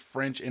 Portuguese,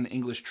 French, and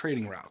English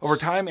trading routes. Over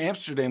time,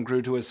 Amsterdam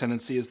grew to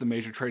ascendancy as the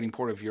major trading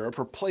port of Europe,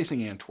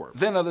 replacing Antwerp.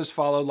 Then others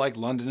followed like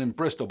London and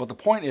Bristol, but the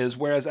point is,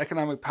 whereas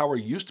economic power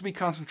used to be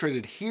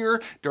concentrated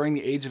here during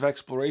the age of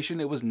exploration,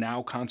 it was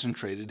now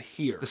concentrated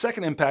here. The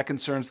second impact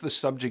concerns the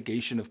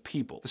subjugation of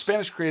people. The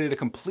Spanish created a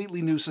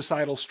completely new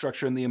societal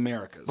structure in the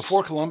Americas.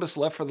 Before Columbus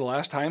left for the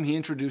last time, he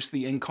introduced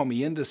the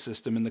encomienda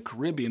system in the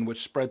Caribbean,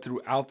 which spread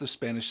throughout the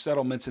Spanish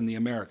settlements in the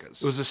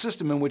Americas. It was a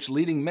system in which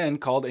leading men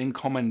called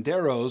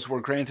encomenderos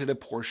were granted a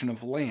portion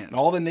of land. And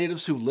all the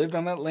natives who lived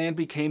on that land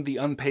became the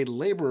unpaid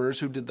laborers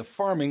who did the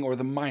farming or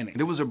the mining.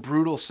 And it was a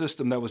brutal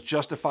system that was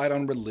justified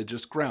on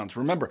religious grounds.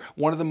 Remember,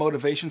 one of the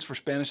motivations for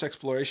Spanish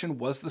exploration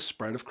was the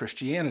spread of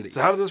Christianity.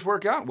 So how did this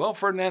work out? Well,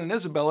 Ferdinand and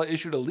Isabella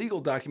issued a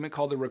legal document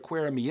called the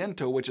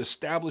Requerimiento, which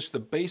established the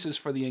basis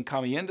for the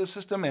encomienda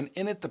system, and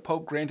in it the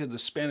Pope granted the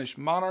Spanish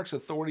monarchs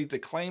authority to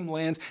claim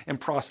lands and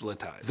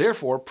proselytize.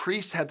 Therefore,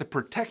 priests had the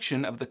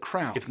protection of the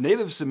crown. If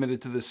natives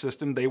submitted to this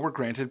system, they were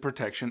granted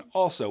protection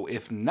also.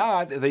 If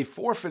not, they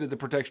forfeited the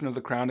protection of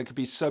the crown and could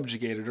be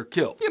subjugated or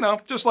killed. You know,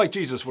 just like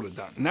Jesus would have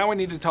done. Now we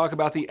need to talk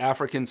about the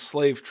African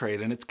slave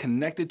trade, and it's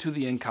connected to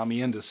the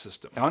encomienda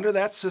system. Now, under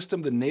that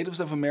system, the natives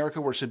of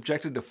America were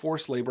subjected to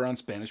forced labor on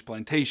Spanish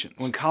plantations.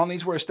 When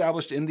colonies were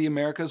established in the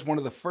Americas, one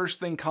of the first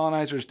things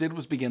colonizers did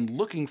was begin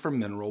looking for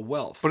mineral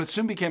wealth. But it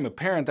soon became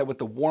apparent that with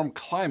the warm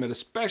climate,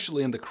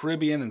 especially in the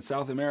Caribbean and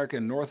South America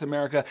and North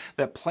America,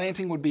 that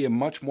planting would be a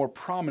much more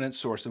prominent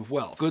source of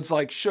wealth. Goods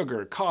like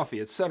sugar,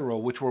 coffee, etc.,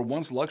 which were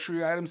once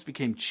luxury items,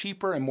 became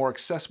cheaper and more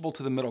accessible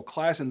to the middle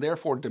class, and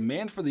therefore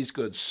demand for these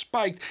goods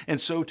spiked,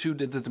 and so too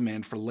did the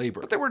demand for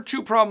labor. But there were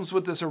two problems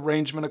with this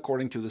arrangement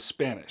according to the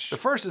Spanish. The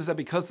first is that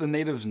because the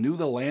natives knew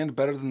the land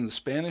better than the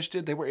Spanish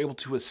did, they were able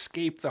to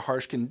escape the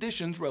harsh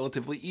conditions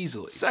relatively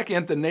easily.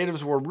 Second, the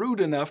natives were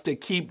rude enough to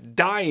keep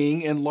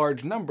dying in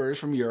large numbers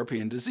from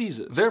European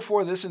diseases.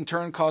 Therefore, this in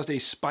turn caused a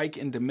spike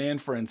in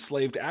demand for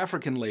enslaved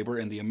African labor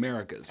in the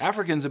Americas.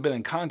 Africans have been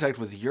in contact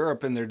with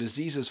Europe and their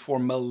diseases for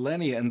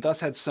millennia and thus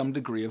had some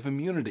degree of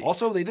immunity.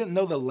 Also, they didn't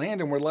know the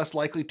land and were less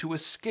likely to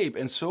escape,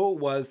 and so it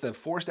was that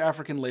forced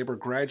African labor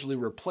gradually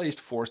replaced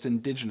forced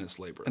indigenous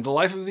labor. And the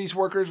life of these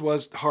workers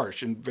was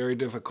harsh and very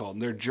difficult,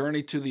 and their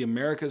journey to the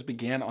Americas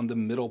began on the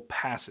Middle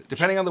Passage.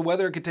 Depending on the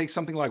weather, it could take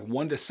something like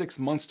 1 to 6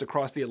 months to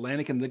cross the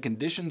Atlantic, and the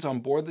conditions on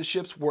board the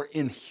ships were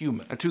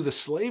inhuman. And to the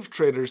slave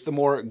traders, the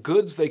more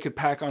goods they could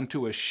pack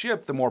onto a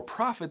ship, the more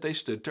profit they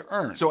stood to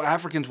earn. So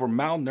Africans were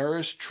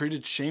malnourished,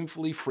 treated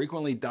shamefully,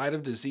 frequently died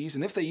of disease,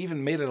 and if they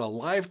even made it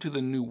alive to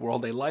the New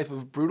World, a life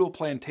of brutal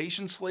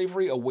plantation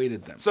slavery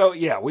awaited them. So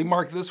yeah, we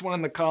mark this one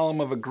in the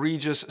column of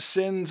egregious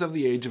sins of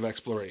the age of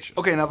exploration.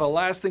 Okay, now the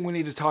last thing we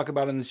need to talk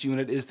about in this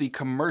unit is the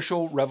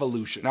commercial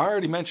revolution. Now I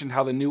already mentioned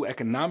how the new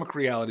economic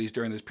realities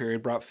during this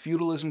period brought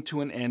feudalism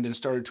to an end and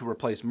started to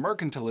replace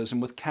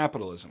mercantilism with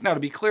capitalism. Now to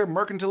be clear,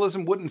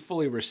 mercantilism wouldn't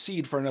fully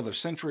recede for another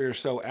century or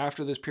so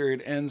after this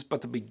period ends,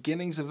 but the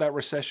beginnings of that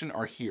recession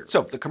are here.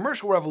 So the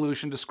commercial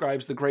revolution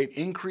describes the great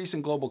increase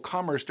in global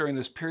commerce during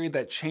this period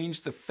that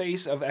changed the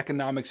face of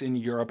economics in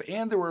Europe,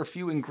 and there were a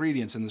few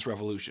ingredients in this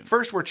revolution.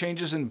 First were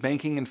changes in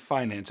banking and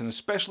finance, and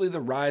especially the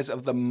rise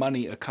of the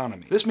money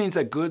economy. This means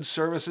that goods,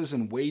 services,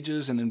 and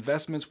wages and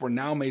investments were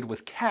now made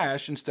with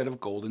cash instead of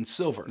gold and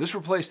silver. This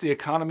replaced the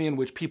economy in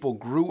which people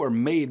grew or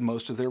made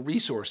most of their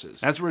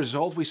resources. As a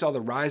result, we saw the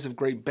rise of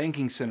great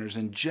banking centers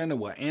in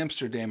Genoa,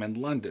 Amsterdam, and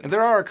London. And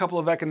there are a couple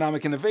of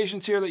economic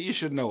innovations here that you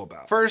should know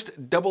about.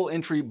 First, double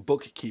entry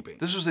bookkeeping.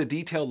 This was a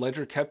detailed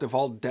ledger kept of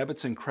all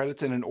debits and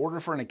credits, and in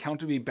order for an account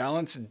to be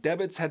balanced,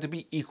 debits had to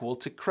be equal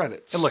to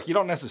credits. And look, you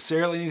don't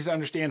necessarily need to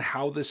understand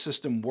how this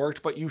system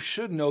worked, but you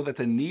should know that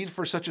the need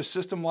for such a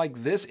system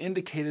like this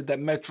indicated that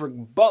metric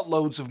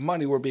buttloads of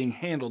money were being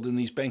handled in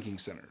these banking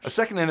centers. A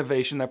second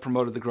innovation that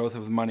promoted the growth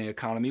of the money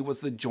economy was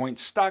the joint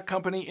stock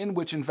company, in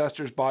which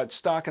investors bought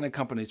stock in a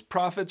company's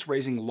profits,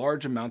 raising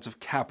large amounts of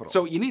capital.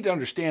 So you need to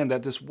understand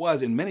that this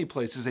was, in many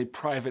places, a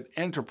private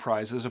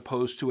enterprise as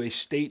opposed to a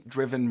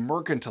state-driven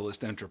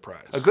mercantilist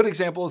enterprise. A good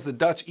example is the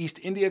Dutch East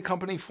India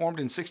Company, formed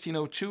in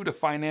 1602 to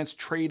finance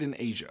trade in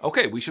Asia.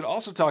 Okay, we should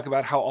also talk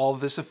about how all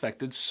of this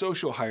affected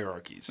social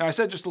hierarchies. Now, I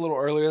said just a little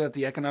earlier that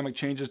the economic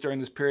changes during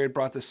this period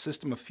brought the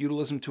system of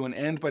feudalism to an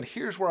end, but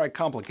here's where I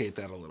complicate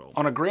that a little.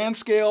 On a grand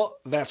scale,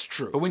 that's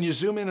true. But when you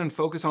zoom in and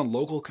focus on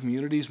local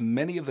communities,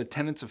 many of the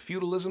tenets of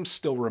feudalism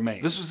still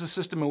remain. This was a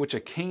system in which a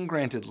king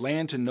granted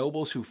land to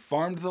nobles who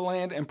farmed the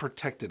land and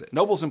protected it.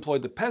 Nobles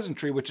employed the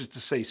peasantry, which is to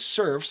say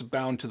serfs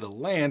bound to the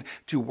land,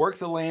 to work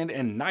the land,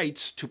 and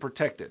knights to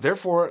protect it.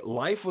 Therefore,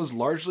 life was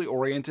largely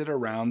oriented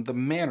around the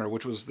manor,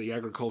 which was the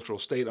agricultural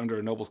state under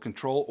a noble's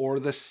control, or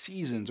the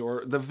seasons,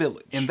 or the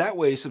village. In that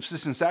way,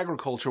 subsistence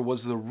agriculture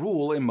was the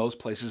rule in most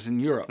places in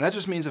Europe. And that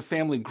just means a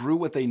family grew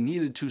what they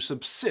needed to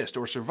subsist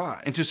or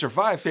survive. And to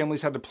survive,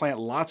 families had to plant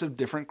lots of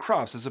different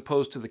crops, as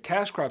opposed to the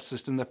cash crop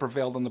system that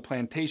prevailed on the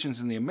plantations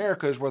in the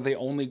Americas, where they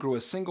only grew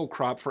a single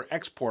crop for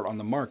export on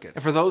the market.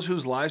 And for those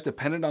whose lives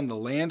depended on the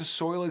land,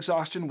 soil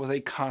exhaustion was a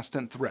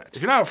constant threat.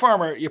 If you're not a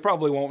farmer, you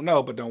probably won't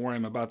know, but don't worry,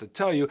 I'm about to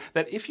tell you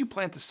that if you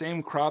plant the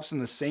same crops in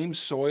the same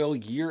soil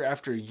year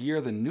after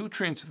year, the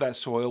nutrients of that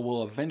soil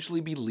will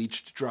eventually be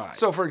leached dry.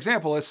 So for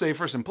example, let's say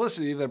for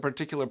simplicity that a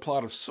particular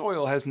plot of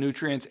soil has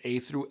nutrients A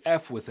through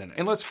F within it.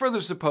 And let's further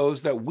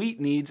suppose that wheat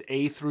needs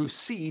A through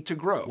C to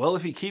grow. Well,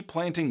 if you keep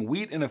planting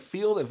wheat in a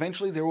field,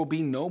 eventually there will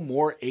be no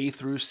more A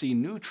through C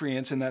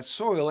nutrients in that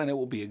soil, and it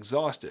will be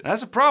exhausted. And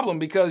that's a problem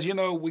because, you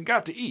know, we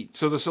got to eat.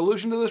 So the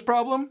solution to this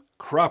problem?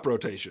 Crop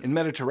rotation. In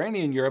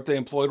Mediterranean Europe, they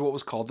employed what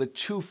was called the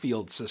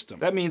two-field system.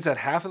 That means that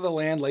half of the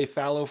land lay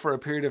fallow for a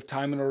period of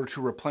time in order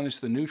to replenish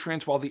the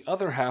nutrients, while the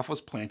other half was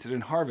planted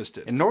and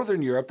harvested. In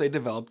Northern Europe, they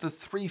developed the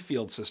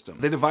three-field system.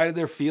 They divided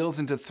their fields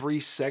into 3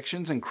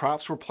 sections, and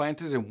crops were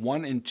planted in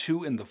 1 and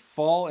 2 in the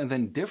fall, and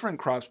then different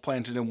crops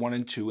planted in 1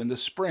 and 2 in the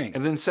spring.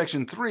 And then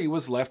section 3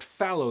 was left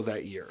fallow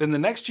that year. Then the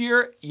next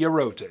year, you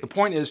rotate. The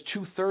point is,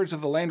 2/3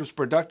 of the land was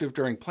productive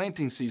during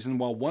planting season,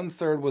 while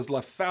 1/3 was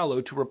left fallow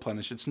to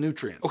replenish its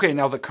nutrients. Okay,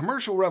 now the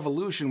commercial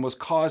revolution was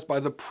caused by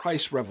the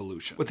price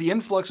revolution. With the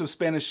influx of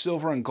Spanish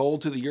silver and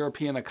gold to the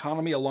European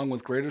economy, along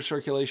with greater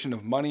circulation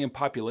of money and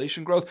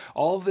population growth,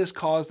 all of this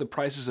caused the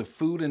prices of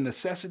food and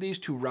necessities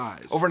to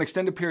rise. Over an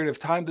extended period of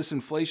time, this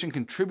inflation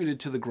contributed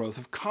to the growth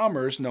of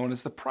commerce, known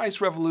as the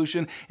price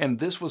revolution, and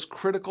this was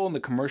critical in the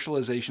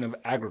commercialization of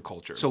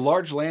agriculture. So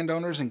large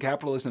landowners and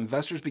capitalist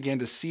investors began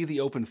to see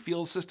the open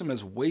field system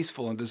as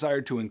wasteful and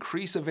desired to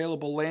increase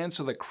available land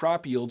so that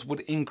crop yields would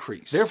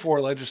increase.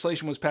 Therefore,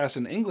 legislation was passed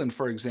in England,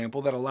 for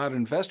example, that allowed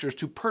investors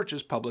to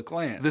purchase public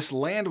land. This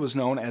land was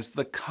known as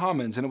the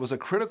commons, and it was a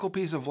critical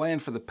piece of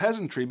land for the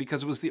peasantry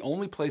because it was the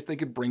only place they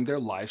could bring their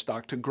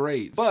livestock to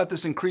graze. But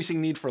this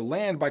increasing need for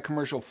land by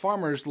commercial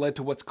farmers led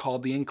to what's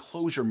called the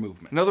Enclosure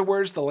movement. In other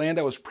words, the land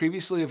that was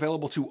previously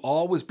available to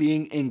all was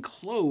being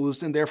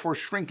enclosed and therefore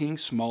shrinking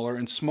smaller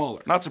and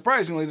smaller. Not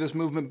surprisingly, this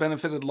movement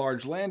benefited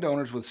large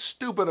landowners with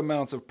stupid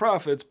amounts of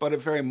profits, but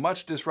it very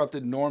much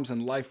disrupted norms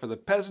and life for the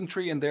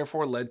peasantry and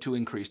therefore led to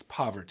increased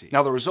poverty.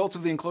 Now, the results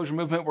of the Enclosure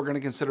movement we're going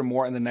to consider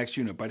more in the next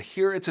unit, but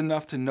here it's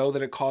enough to know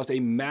that it caused a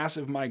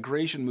massive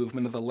migration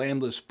movement of the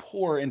landless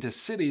poor into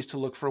cities to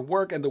look for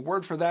work, and the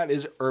word for that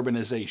is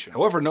urbanization.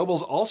 However,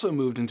 nobles also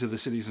moved into the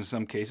cities in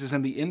some cases,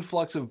 and the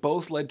influx of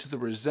both led to the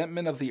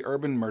resentment of the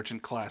urban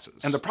merchant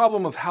classes. And the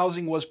problem of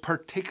housing was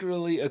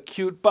particularly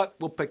acute, but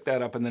we'll pick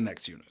that up in the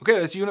next unit. Okay,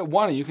 that's unit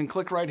 1, and you can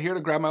click right here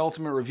to grab my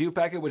ultimate review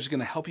packet, which is going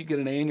to help you get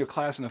an A in your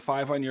class and a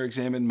 5 on your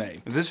exam in May.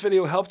 If this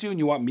video helped you and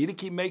you want me to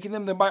keep making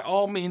them, then by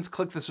all means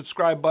click the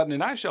subscribe button,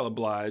 and I shall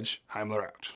oblige. Heimler out.